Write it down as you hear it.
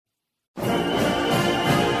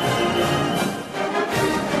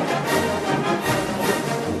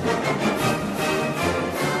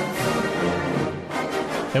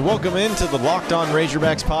And welcome into the Locked On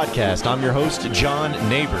Razorbacks podcast. I'm your host, John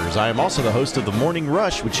Neighbors. I am also the host of The Morning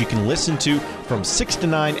Rush, which you can listen to from 6 to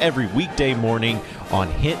 9 every weekday morning on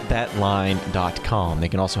hitthatline.com. They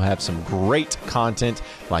can also have some great content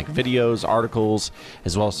like videos, articles,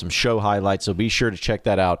 as well as some show highlights. So be sure to check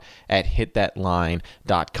that out at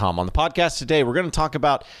hitthatline.com. On the podcast today, we're going to talk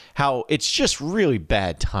about how it's just really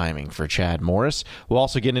bad timing for Chad Morris. We'll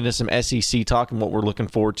also get into some SEC talk and what we're looking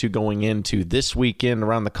forward to going into this weekend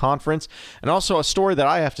around the conference, and also a story that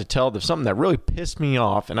I have to tell of something that really pissed me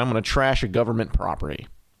off, and I'm going to trash a government property.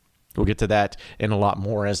 We'll get to that and a lot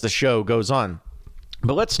more as the show goes on.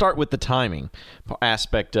 But let's start with the timing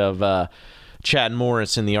aspect of Chad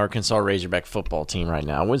Morris and the Arkansas Razorback football team right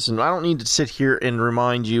now. Listen, I don't need to sit here and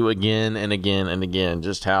remind you again and again and again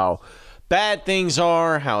just how bad things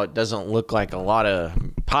are, how it doesn't look like a lot of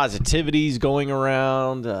positivities going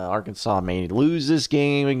around. Arkansas may lose this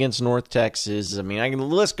game against North Texas. I mean, the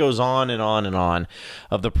list goes on and on and on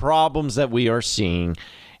of the problems that we are seeing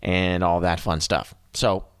and all that fun stuff.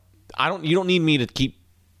 So you don't need me to keep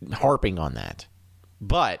harping on that.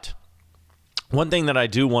 But one thing that I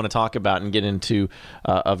do want to talk about and get into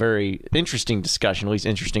a very interesting discussion, at least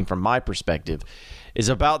interesting from my perspective, is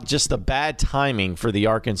about just the bad timing for the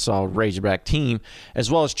Arkansas Razorback team, as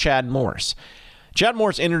well as Chad Morris. Chad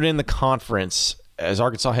Morris entered in the conference as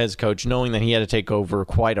Arkansas head coach knowing that he had to take over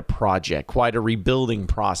quite a project, quite a rebuilding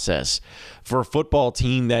process for a football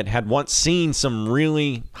team that had once seen some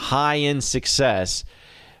really high-end success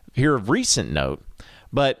here of recent note,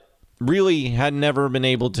 but really had never been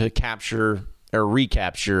able to capture or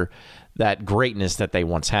recapture that greatness that they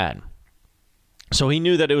once had. So he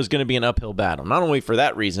knew that it was going to be an uphill battle, not only for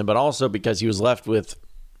that reason, but also because he was left with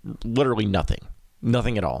literally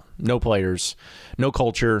nothing at all. No players, no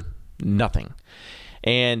culture, nothing.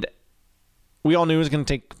 And we all knew it was going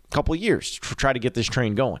to take a couple of years to try to get this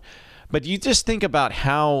train going. But you just think about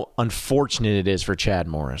how unfortunate it is for Chad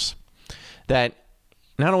Morris that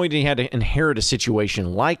not only did he have to inherit a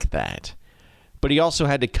situation like that, but he also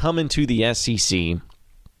had to come into the SEC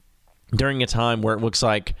during a time where it looks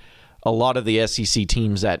like a lot of the SEC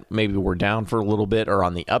teams that maybe were down for a little bit are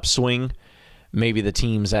on the upswing. Maybe the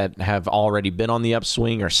teams that have already been on the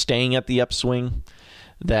upswing are staying at the upswing.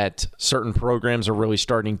 That certain programs are really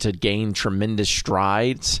starting to gain tremendous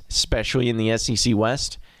strides, especially in the SEC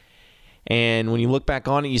West. And when you look back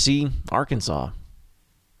on it, you see Arkansas.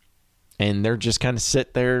 And they're just kind of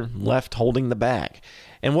sit there left holding the bag.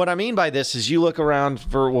 And what I mean by this is you look around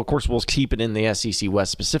of course, we'll keep it in the SEC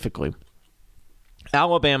West specifically.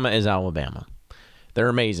 Alabama is Alabama. They're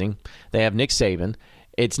amazing. They have Nick Saban.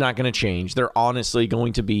 It's not going to change. They're honestly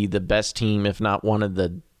going to be the best team, if not one of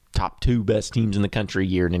the top 2 best teams in the country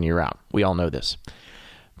year in and year out. We all know this.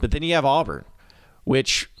 But then you have Auburn,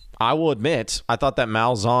 which I will admit, I thought that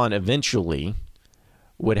Malzahn eventually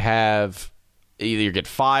would have either get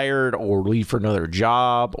fired or leave for another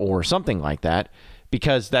job or something like that,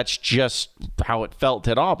 because that's just how it felt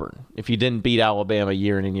at Auburn. If you didn't beat Alabama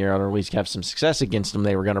year in and year out, or at least have some success against them,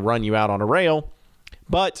 they were going to run you out on a rail.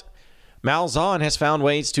 But Malzahn has found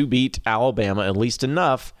ways to beat Alabama at least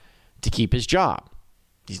enough to keep his job.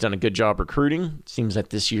 He's done a good job recruiting. It seems that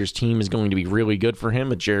this year's team is going to be really good for him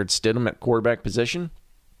with Jarrett Stidham at quarterback position.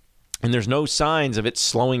 And there's no signs of it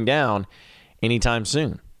slowing down anytime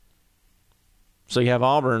soon. So you have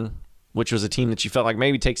Auburn, which was a team that you felt like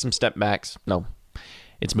maybe take some step backs. No,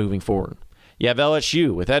 it's moving forward. You have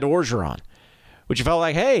LSU with Ed Orgeron, which you felt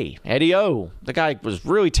like, hey, Eddie O, the guy was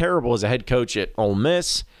really terrible as a head coach at Ole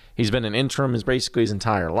Miss. He's been an interim basically his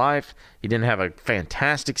entire life. He didn't have a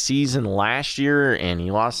fantastic season last year, and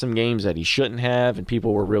he lost some games that he shouldn't have, and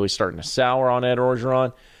people were really starting to sour on Ed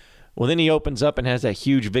Orgeron. Well, then he opens up and has that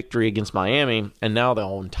huge victory against Miami, and now the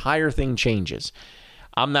whole entire thing changes.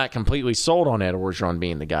 I'm not completely sold on Ed Orgeron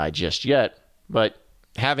being the guy just yet, but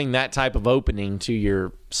having that type of opening to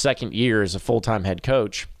your second year as a full-time head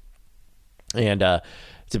coach and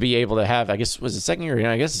to be able to have, I guess, was it second year?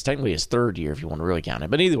 I guess it's technically his third year if you want to really count it.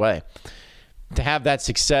 But either way, to have that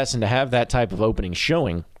success and to have that type of opening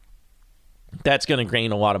showing, that's going to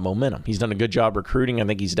gain a lot of momentum. He's done a good job recruiting. I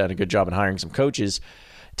think he's done a good job in hiring some coaches.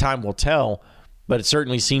 Time will tell. But it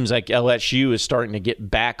certainly seems like LSU is starting to get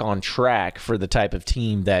back on track for the type of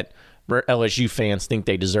team that LSU fans think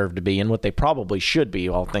they deserve to be and what they probably should be,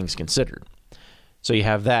 all things considered. So you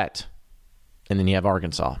have that, and then you have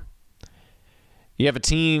Arkansas. You have a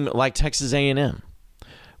team like Texas A&M,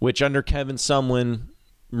 which under Kevin Sumlin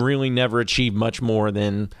really never achieved much more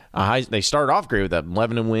than they started off great with a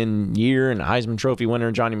 11-win year and a Heisman Trophy winner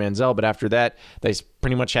in Johnny Manziel, but after that, they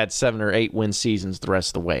pretty much had 7 or 8 win seasons the rest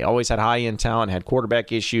of the way. Always had high-end talent, had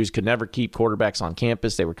quarterback issues, could never keep quarterbacks on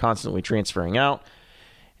campus. They were constantly transferring out.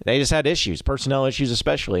 They just had issues, personnel issues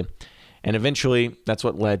especially, and eventually that's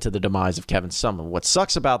what led to the demise of Kevin Sumlin. What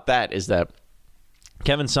sucks about that is that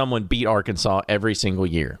Kevin Sumlin beat Arkansas every single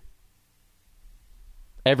year.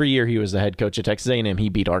 Every year he was the head coach at Texas A&M, he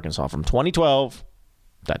beat Arkansas from 2012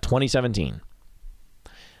 to 2017.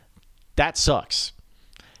 That sucks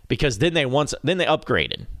because then they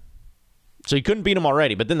upgraded. So you couldn't beat them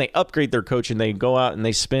already, but then they upgrade their coach and they go out and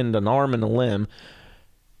they spend an arm and a limb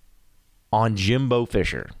on Jimbo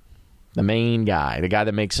Fisher, the main guy, the guy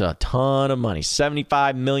that makes a ton of money,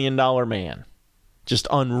 $75 million man. Just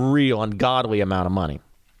unreal, ungodly amount of money.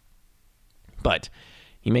 But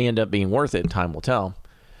he may end up being worth it, time will tell.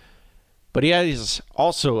 But he has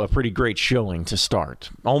also a pretty great showing to start.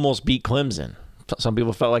 Almost beat Clemson. Some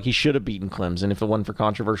people felt like he should have beaten Clemson if it wasn't for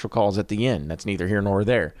controversial calls at the end. That's neither here nor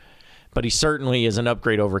there. But he certainly is an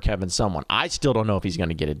upgrade over Kevin Sumlin. I still don't know if he's going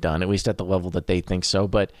to get it done, at least at the level that they think so.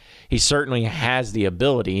 But he certainly has the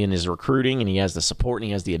ability in his recruiting, and he has the support, and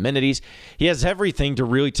he has the amenities. He has everything to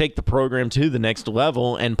really take the program to the next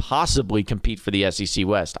level and possibly compete for the SEC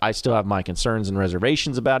West. I still have my concerns and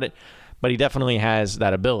reservations about it, but he definitely has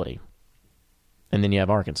that ability. And then you have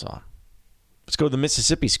Arkansas. Let's go to the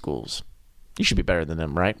Mississippi schools. You should be better than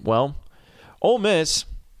them, right? Well, Ole Miss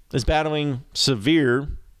is battling severe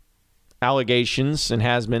allegations and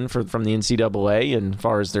has been from the NCAA. And as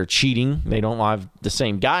far as their cheating, they don't have the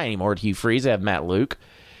same guy anymore at Hugh Freeze. They have Matt Luke.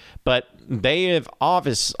 But they have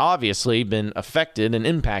obviously been affected and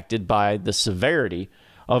impacted by the severity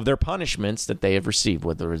of their punishments that they have received,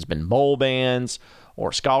 whether it's been bowl bans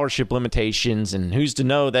or scholarship limitations, and who's to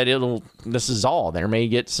know that this is all. There may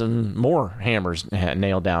get some more hammers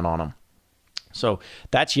nailed down on them. So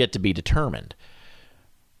that's yet to be determined.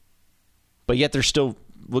 But yet they're still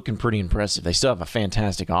looking pretty impressive. They still have a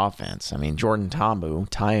fantastic offense. I mean, Jordan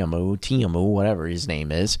Tiamu, whatever his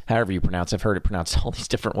name is, however you pronounce it. I've heard it pronounced all these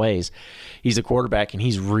different ways. He's a quarterback, and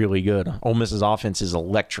he's really good. Ole Miss's offense is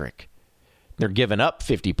electric. They're giving up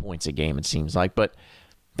 50 points a game, it seems like, but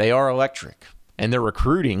they are electric. And their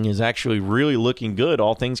recruiting is actually really looking good,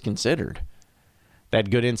 all things considered. They had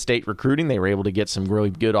good in-state recruiting. They were able to get some really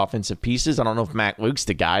good offensive pieces. I don't know if Matt Luke's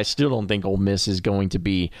the guy. I still don't think Ole Miss is going to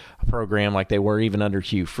be a program like they were even under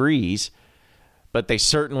Hugh Freeze. But they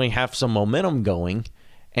certainly have some momentum going.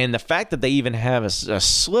 And the fact that they even have a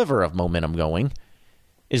sliver of momentum going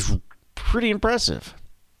is pretty impressive.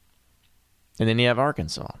 And then you have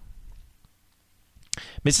Arkansas.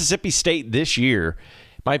 Mississippi State this year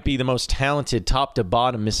might be the most talented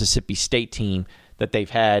top-to-bottom Mississippi State team that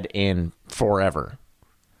they've had in forever.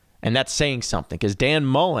 And that's saying something, because Dan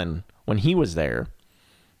Mullen, when he was there,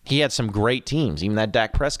 he had some great teams. Even that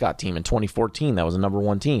Dak Prescott team in 2014, that was a number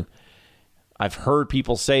 1 team. I've heard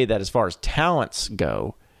people say that as far as talents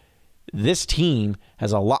go, this team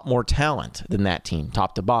has a lot more talent than that team,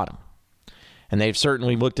 top to bottom. And they've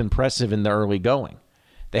certainly looked impressive in the early going.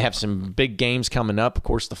 They have some big games coming up. Of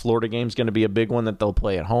course, the Florida game is going to be a big one that they'll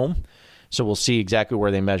play at home. So we'll see exactly where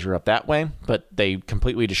they measure up that way. But they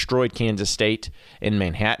completely destroyed Kansas State in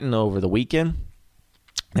Manhattan over the weekend.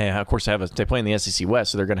 Of course, they play in the SEC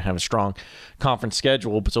West, so they're going to have a strong conference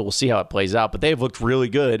schedule. So we'll see how it plays out. But they've looked really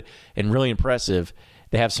good and really impressive.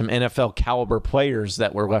 They have some NFL caliber players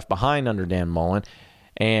that were left behind under Dan Mullen.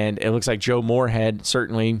 And it looks like Joe Moorhead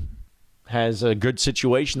certainly has a good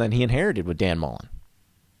situation that he inherited with Dan Mullen.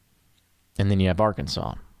 And then you have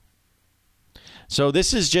Arkansas. So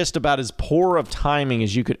this is just about as poor of timing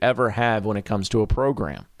as you could ever have when it comes to a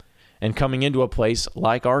program. And coming into a place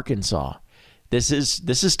like Arkansas, this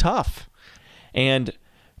is tough. And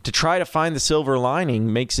to try to find the silver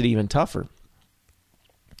lining makes it even tougher.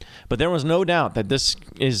 But there was no doubt that this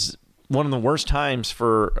is one of the worst times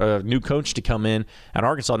for a new coach to come in at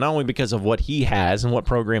Arkansas, not only because of what he has and what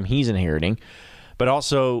program he's inheriting, but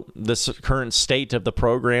also the current state of the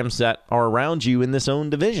programs that are around you in this own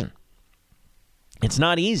division. It's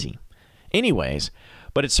not easy. Anyways,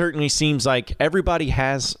 but it certainly seems like everybody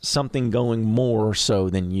has something going more so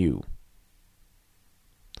than you.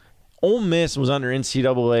 Ole Miss was under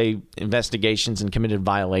NCAA investigations and committed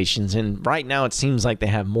violations, and right now it seems like they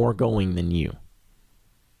have more going than you.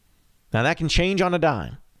 Now that can change on a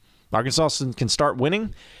dime. Arkansas can start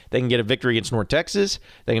winning. They can get a victory against North Texas.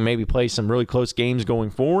 They can maybe play some really close games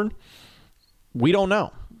going forward. We don't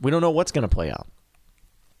know. We don't know what's going to play out.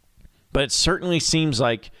 But it certainly seems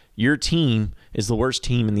like your team is the worst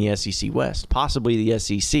team in the SEC West, possibly the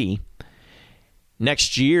SEC.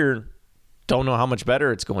 Next year, don't know how much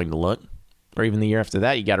better it's going to look. Or even the year after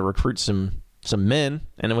that, you got to recruit some men,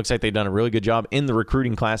 and it looks like they've done a really good job in the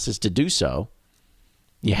recruiting classes to do so.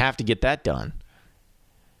 You have to get that done.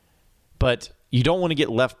 But you don't want to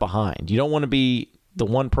get left behind. You don't want to be the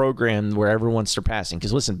one program where everyone's surpassing.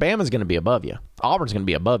 Because, listen, Bama's going to be above you. Auburn's going to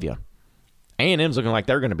be above you. A&M's looking like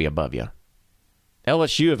they're going to be above you.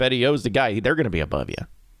 LSU, if Eddie O's the guy, they're going to be above you.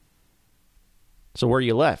 So where are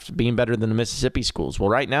you left? Being better than the Mississippi schools. Well,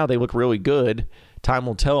 right now they look really good. Time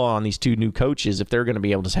will tell on these two new coaches if they're going to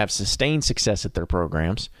be able to have sustained success at their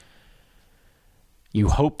programs. You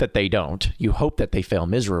hope that they don't. You hope that they fail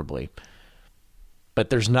miserably. But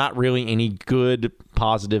there's not really any good,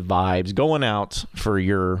 positive vibes going out for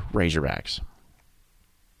your Razorbacks.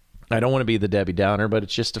 I don't want to be the Debbie Downer, but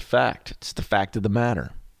it's just a fact. It's the fact of the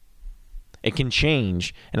matter. It can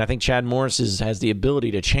change, and I think Chad Morris has the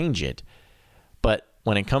ability to change it. But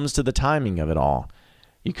when it comes to the timing of it all,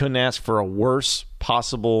 you couldn't ask for a worse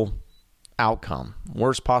possible outcome,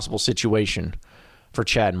 worse possible situation for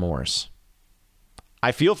Chad Morris.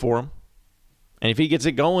 I feel for him. And if he gets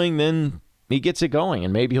it going, then he gets it going,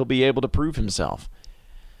 and maybe he'll be able to prove himself.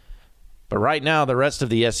 But right now, the rest of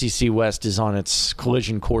the SEC West is on its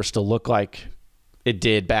collision course to look like it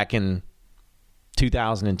did back in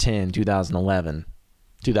 2010, 2011,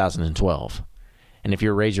 2012. And if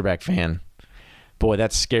you're a Razorback fan, boy,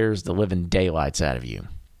 that scares the living daylights out of you.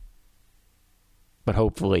 But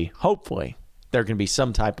hopefully, there can be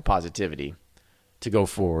some type of positivity to go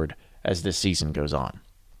forward as this season goes on.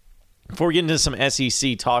 Before we get into some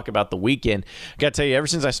SEC talk about the weekend, I got to tell you, ever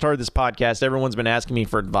since I started this podcast, everyone's been asking me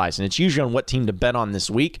for advice, and it's usually on what team to bet on this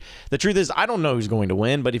week. The truth is, I don't know who's going to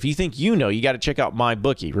win, but if you think you know, you got to check out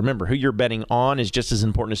MyBookie. Remember, who you're betting on is just as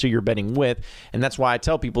important as who you're betting with, and that's why I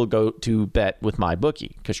tell people to go to bet with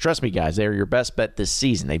MyBookie. Because trust me, guys, they are your best bet this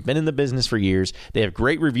season. They've been in the business for years. They have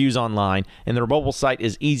great reviews online, and their mobile site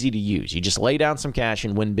is easy to use. You just lay down some cash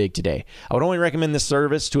and win big today. I would only recommend this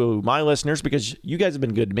service to my listeners because you guys have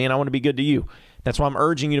been good to me, and I want to be good to you. That's why I'm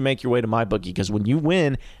urging you to make your way to MyBookie, because when you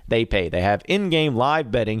win, they pay. They have in-game live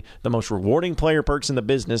betting, the most rewarding player perks in the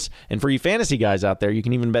business, and for you fantasy guys out there, you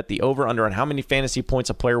can even bet the over-under on how many fantasy points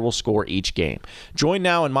a player will score each game. Join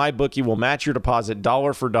now, and MyBookie will match your deposit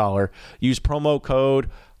dollar for dollar. Use promo code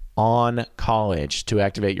ONCollege to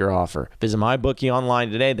activate your offer. Visit MyBookie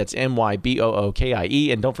online today. That's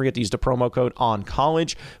MyBookie. And don't forget to use the promo code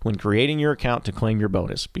ONCollege when creating your account to claim your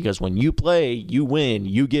bonus. Because when you play, you win,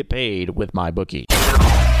 you get paid with MyBookie.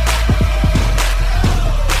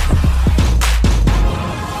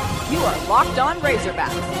 You are Locked On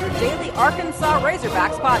Razorbacks, your daily Arkansas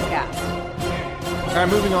Razorbacks podcast. All right,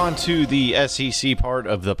 moving on to the SEC part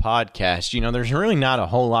of the podcast. You know, there's really not a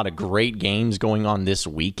whole lot of great games going on this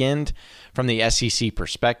weekend from the SEC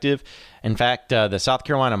perspective. In fact, the South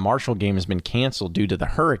Carolina Marshall game has been canceled due to the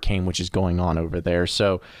hurricane, which is going on over there.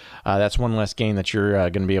 So that's one less game that you're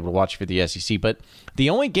going to be able to watch for the SEC. But the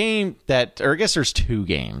only game that, or I guess there's two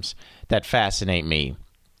games that fascinate me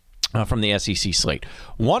from the SEC slate.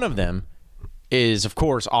 One of them is, of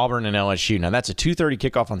course, Auburn and LSU. Now, that's a 2:30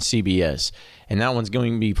 kickoff on CBS, and that one's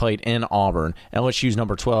going to be played in Auburn. LSU's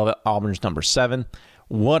number 12, Auburn's number 7.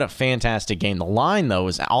 What a fantastic game. The line, though,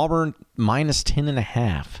 is Auburn minus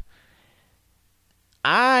 10.5.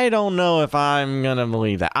 I don't know if I'm going to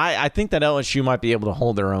believe that. I think that LSU might be able to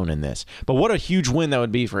hold their own in this. But what a huge win that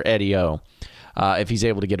would be for Eddie O if he's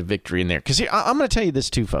able to get a victory in there. Because I'm going to tell you this,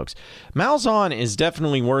 too, folks. Malzahn is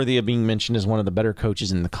definitely worthy of being mentioned as one of the better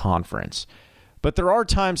coaches in the conference. But there are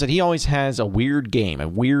times that he always has a weird game, a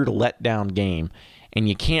weird letdown game, and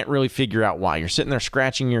you can't really figure out why. You're sitting there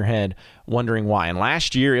scratching your head, wondering why. And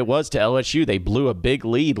last year, it was to LSU. They blew a big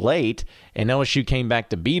lead late, and LSU came back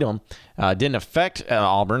to beat them. Didn't affect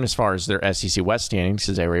Auburn as far as their SEC West standings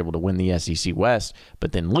because they were able to win the SEC West,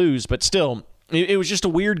 but then lose. But still, it was just a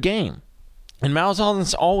weird game. And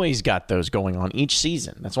Malzahn's always got those going on each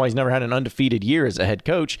season. That's why he's never had an undefeated year as a head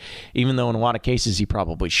coach, even though in a lot of cases he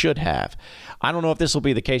probably should have. I don't know if this will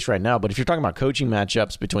be the case right now, but if you're talking about coaching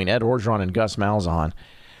matchups between Ed Orgeron and Gus Malzahn,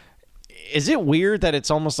 is it weird that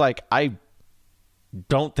it's almost like I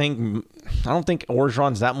don't think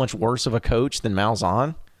Orgeron's that much worse of a coach than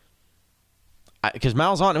Malzahn? Because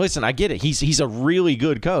Malzahn, listen, I get it. He's a really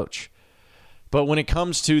good coach. But when it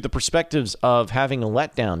comes to the perspectives of having a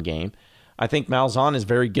letdown game, I think Malzahn is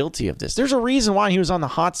very guilty of this. There's a reason why he was on the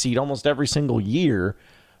hot seat almost every single year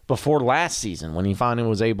before last season when he finally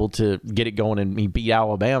was able to get it going and he beat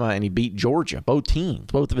Alabama and he beat Georgia, both teams,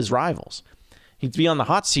 both of his rivals. He'd be on the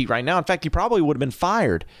hot seat right now. In fact, he probably would have been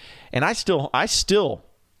fired. And I still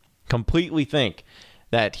completely think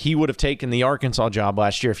that he would have taken the Arkansas job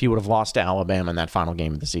last year if he would have lost to Alabama in that final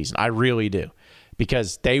game of the season. I really do,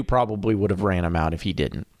 because they probably would have ran him out if he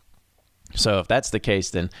didn't. So if that's the case,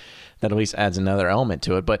 then that at least adds another element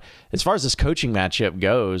to it. But as far as this coaching matchup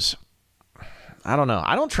goes, I don't know.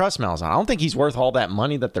 I don't trust Malzahn. I don't think he's worth all that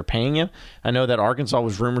money that they're paying him. I know that Arkansas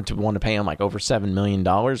was rumored to want to pay him like over $7 million,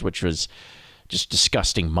 which was just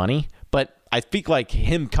disgusting money. But I think like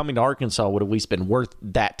him coming to Arkansas would have at least been worth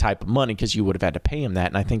that type of money, because you would have had to pay him that.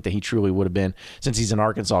 And I think that he truly would have been, since he's an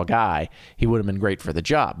Arkansas guy, he would have been great for the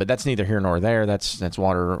job. But that's neither here nor there. That's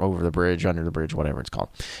water over the bridge, under the bridge, whatever it's called.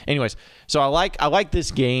 Anyways, so I like this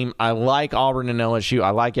game. I like Auburn and LSU. I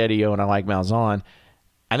like Eddie O, and I like Malzahn.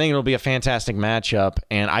 I think it'll be a fantastic matchup,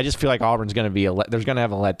 and I just feel like Auburn's going to be there's going to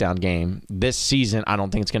have a letdown game this season. I don't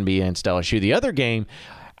think it's going to be against LSU. The other game,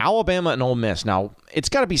 Alabama and Ole Miss. Now, it's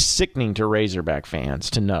got to be sickening to Razorback fans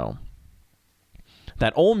to know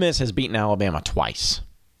that Ole Miss has beaten Alabama twice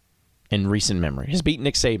in recent memory. Has beaten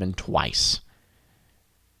Nick Saban twice,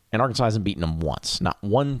 and Arkansas hasn't beaten them once, not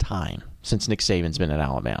one time since Nick Saban's been at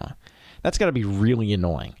Alabama. That's got to be really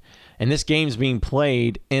annoying. And this game's being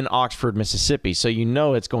played in Oxford, Mississippi, so you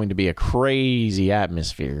know it's going to be a crazy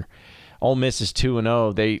atmosphere. Ole Miss is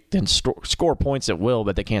 2-0. They can score points at will,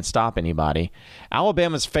 but they can't stop anybody.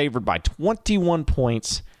 Alabama's favored by 21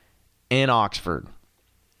 points in Oxford.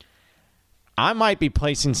 I might be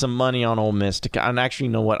placing some money on Ole Miss. And actually,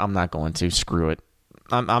 you know what? I'm not going to. Screw it.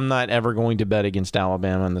 I'm not ever going to bet against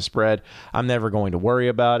Alabama in the spread. I'm never going to worry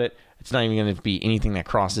about it. It's not even going to be anything that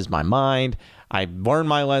crosses my mind. I learned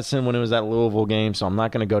my lesson when it was that Louisville game, so I'm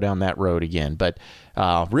not going to go down that road again. But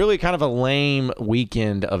really kind of a lame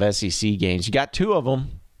weekend of SEC games. You got 2 of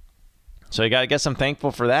them, so I guess I'm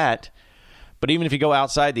thankful for that. But even if you go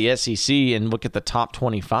outside the SEC and look at the top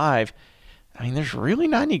 25, I mean, there's really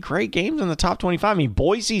not any great games in the top 25. I mean,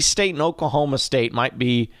 Boise State and Oklahoma State might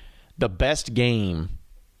be the best game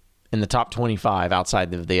in the top 25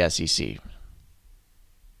 outside of the SEC.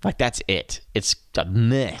 Like, that's it. It's a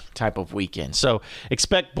meh type of weekend. So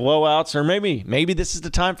expect blowouts, or maybe this is the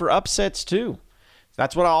time for upsets too.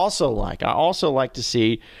 That's what I also like. I also like to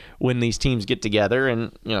see when these teams get together,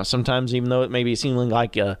 and sometimes even though it may be seeming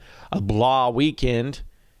like a blah weekend,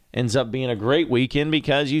 ends up being a great weekend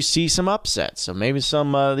because you see some upsets. So maybe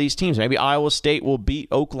some of these teams, maybe Iowa State will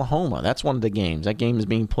beat Oklahoma. That's one of the games. That game is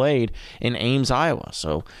being played in Ames, Iowa.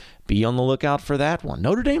 So be on the lookout for that one.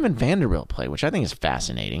 Notre Dame and Vanderbilt play, which I think is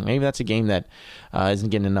fascinating. Maybe that's a game that isn't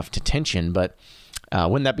getting enough attention, but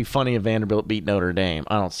wouldn't that be funny if Vanderbilt beat Notre Dame?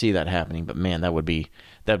 I don't see that happening, but man, that would be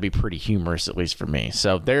pretty humorous, at least for me.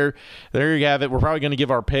 So there you have it. We're probably going to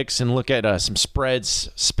give our picks and look at some spreads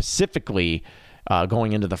specifically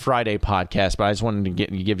going into the Friday podcast, but I just wanted to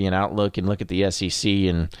give you an outlook and look at the SEC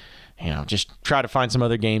and just try to find some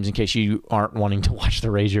other games in case you aren't wanting to watch the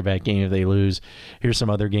Razorback game if they lose. Here's some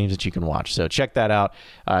other games that you can watch. So check that out.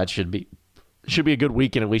 It should be a good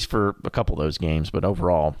weekend, at least for a couple of those games, but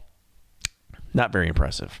overall, not very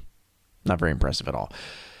impressive. Not very impressive at all.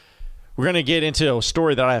 We're going to get into a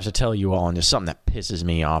story that I have to tell you all, and just something that pisses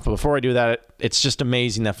me off. But before I do that, it's just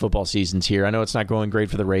amazing that football season's here. I know it's not going great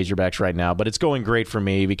for the Razorbacks right now, but it's going great for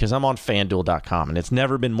me because I'm on FanDuel.com, and it's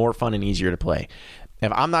never been more fun and easier to play.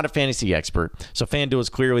 If I'm not a fantasy expert, so FanDuel is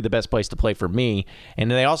clearly the best place to play for me, and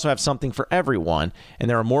they also have something for everyone, and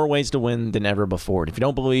there are more ways to win than ever before. And if you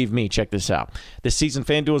don't believe me, check this out. This season,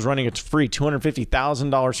 FanDuel is running a free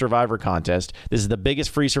 $250,000 Survivor contest. This is the biggest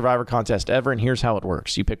free Survivor contest ever, and here's how it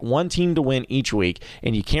works. You pick one team to win each week,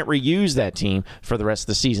 and you can't reuse that team for the rest of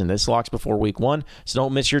the season. This locks before week 1, so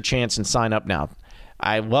don't miss your chance and sign up now.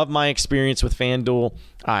 I love my experience with FanDuel.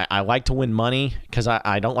 I like to win money because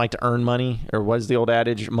I don't like to earn money. Or what is the old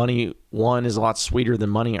adage? Money won is a lot sweeter than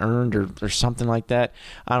money earned, or something like that.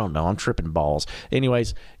 I don't know. I'm tripping balls.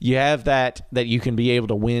 Anyways, you have that you can be able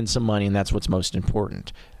to win some money, and that's what's most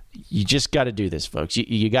important. You just got to do this, folks.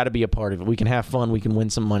 You got to be a part of it. We can have fun. We can win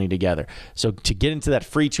some money together. So to get into that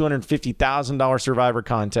free $250,000 Survivor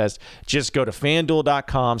contest, just go to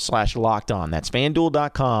FanDuel.com/LockedOn. That's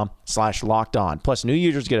FanDuel.com/LockedOn. Plus, new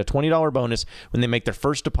users get a $20 bonus when they make their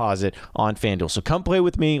first deposit on FanDuel. So come play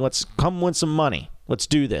with me. Let's come win some money. Let's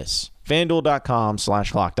do this.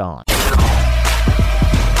 FanDuel.com/LockedOn.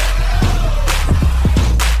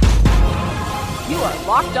 You are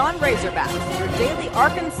Locked On Razorbacks, your daily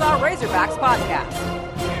Arkansas Razorbacks podcast.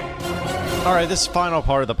 All right, this final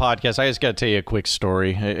part of the podcast, I just got to tell you a quick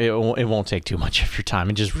story. It won't take too much of your time.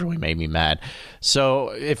 It just really made me mad. So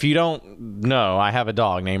if you don't know, I have a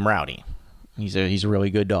dog named Rowdy. He's a really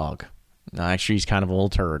good dog. Actually, he's kind of a little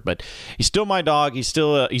turd, but he's still my dog.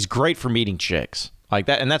 He's great for meeting chicks. like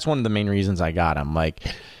that. And that's one of the main reasons I got him. Like,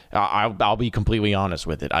 I'll be completely honest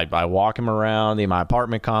with it. I walk him around in my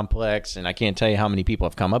apartment complex, and I can't tell you how many people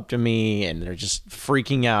have come up to me, and they're just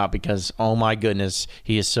freaking out because, oh my goodness,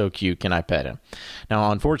 he is so cute. Can I pet him?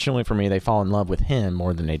 Now, unfortunately for me, they fall in love with him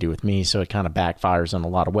more than they do with me, so it kind of backfires in a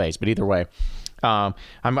lot of ways. But either way, I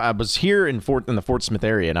was here in the Fort Smith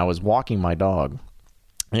area, and I was walking my dog.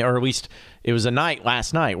 Or at least it was a night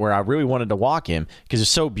last night where I really wanted to walk him because it was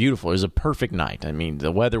so beautiful. It was a perfect night. I mean, the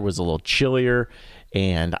weather was a little chillier,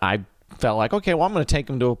 and I felt like, okay, well, I'm going to take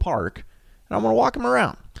him to a park, and I'm going to walk him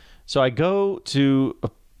around. So I go to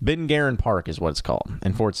Ben Guerin Park is what it's called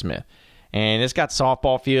in Fort Smith. And it's got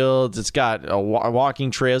softball fields. It's got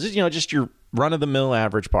walking trails. It's, just your run-of-the-mill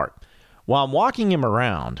average park. While I'm walking him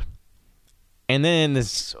around, and then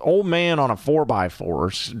this old man on a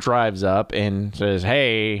 4x4 drives up and says,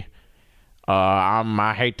 "Hey,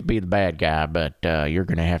 I hate to be the bad guy, but you're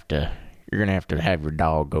gonna have to have your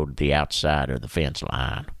dog go to the outside of the fence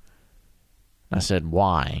line." I said,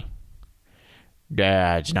 "Why?"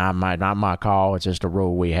 "It's not my call. It's just a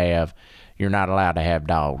rule we have. You're not allowed to have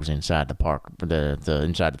dogs inside the park, the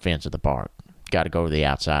inside the fence of the park. Got to go to the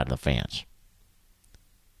outside of the fence."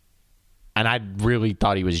 And I really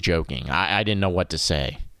thought he was joking. I didn't know what to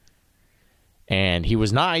say. And he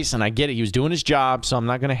was nice, and I get it. He was doing his job, so I'm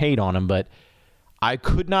not going to hate on him. But I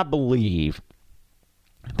could not believe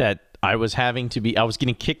that I was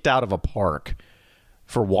getting kicked out of a park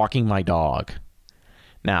for walking my dog.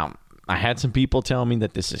 Now, I had some people tell me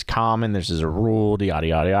that this is common. This is a rule, yada,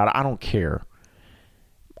 yada, yada. I don't care.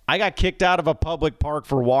 I got kicked out of a public park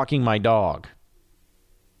for walking my dog.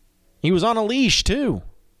 He was on a leash, too.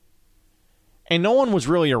 And no one was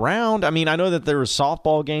really around. I mean, I know that there were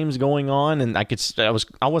softball games going on, and I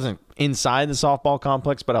wasn't inside the softball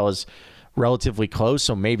complex, but I was relatively close,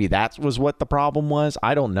 so maybe that was what the problem was.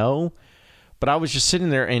 I don't know. But I was just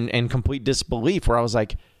sitting there in complete disbelief where I was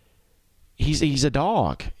like, he's a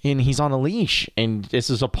dog, and he's on a leash, and this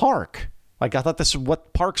is a park. Like, I thought this is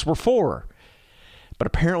what parks were for. But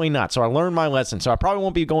apparently not. So I learned my lesson. So I probably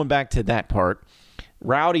won't be going back to that part.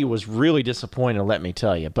 Rowdy was really disappointed, let me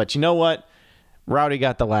tell you. But you know what? Rowdy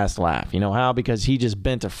got the last laugh. You know how? Because he just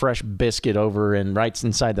bent a fresh biscuit over and right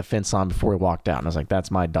inside the fence line before he walked out. And I was like, that's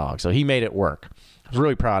my dog. So he made it work. I was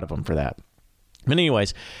really proud of him for that. But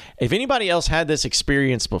anyways, if anybody else had this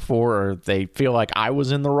experience before or they feel like I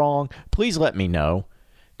was in the wrong, please let me know.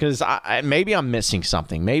 Because maybe I'm missing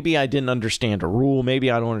something. Maybe I didn't understand a rule. Maybe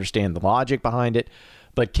I don't understand the logic behind it.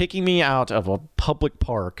 But kicking me out of a public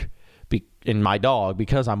park in my dog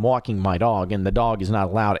because I'm walking my dog and the dog is not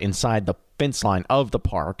allowed inside the fence line of the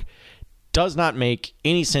park does not make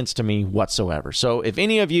any sense to me whatsoever. So if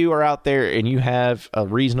any of you are out there and you have a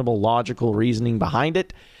reasonable, logical reasoning behind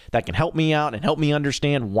it that can help me out and help me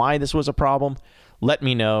understand why this was a problem, let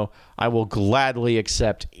me know. I will gladly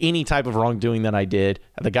accept any type of wrongdoing that I did.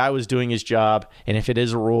 The guy was doing his job, and if it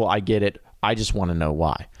is a rule, I get it. I just want to know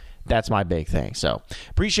why. That's my big thing. So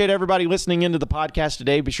appreciate everybody listening into the podcast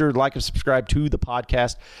today. Be sure to like and subscribe to the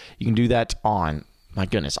podcast. You can do that on, my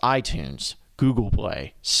goodness, iTunes, Google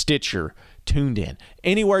Play, Stitcher, Tuned In.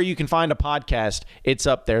 Anywhere you can find a podcast, it's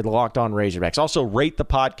up there, the Locked On Razorbacks. Also, rate the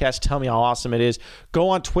podcast. Tell me how awesome it is. Go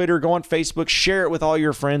on Twitter, go on Facebook, share it with all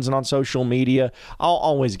your friends and on social media. I'll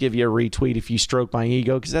always give you a retweet if you stroke my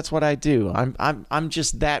ego, because that's what I do. I'm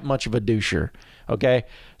just that much of a doucher. Okay?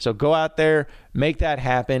 So go out there, make that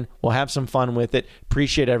happen. We'll have some fun with it.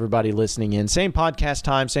 Appreciate everybody listening in. Same podcast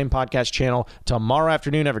time, same podcast channel tomorrow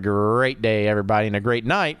afternoon. Have a great day, everybody, and a great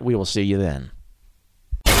night. We will see you then.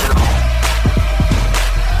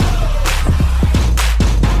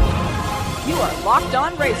 You are Locked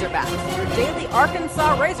On Razorbacks, your daily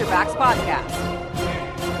Arkansas Razorbacks podcast.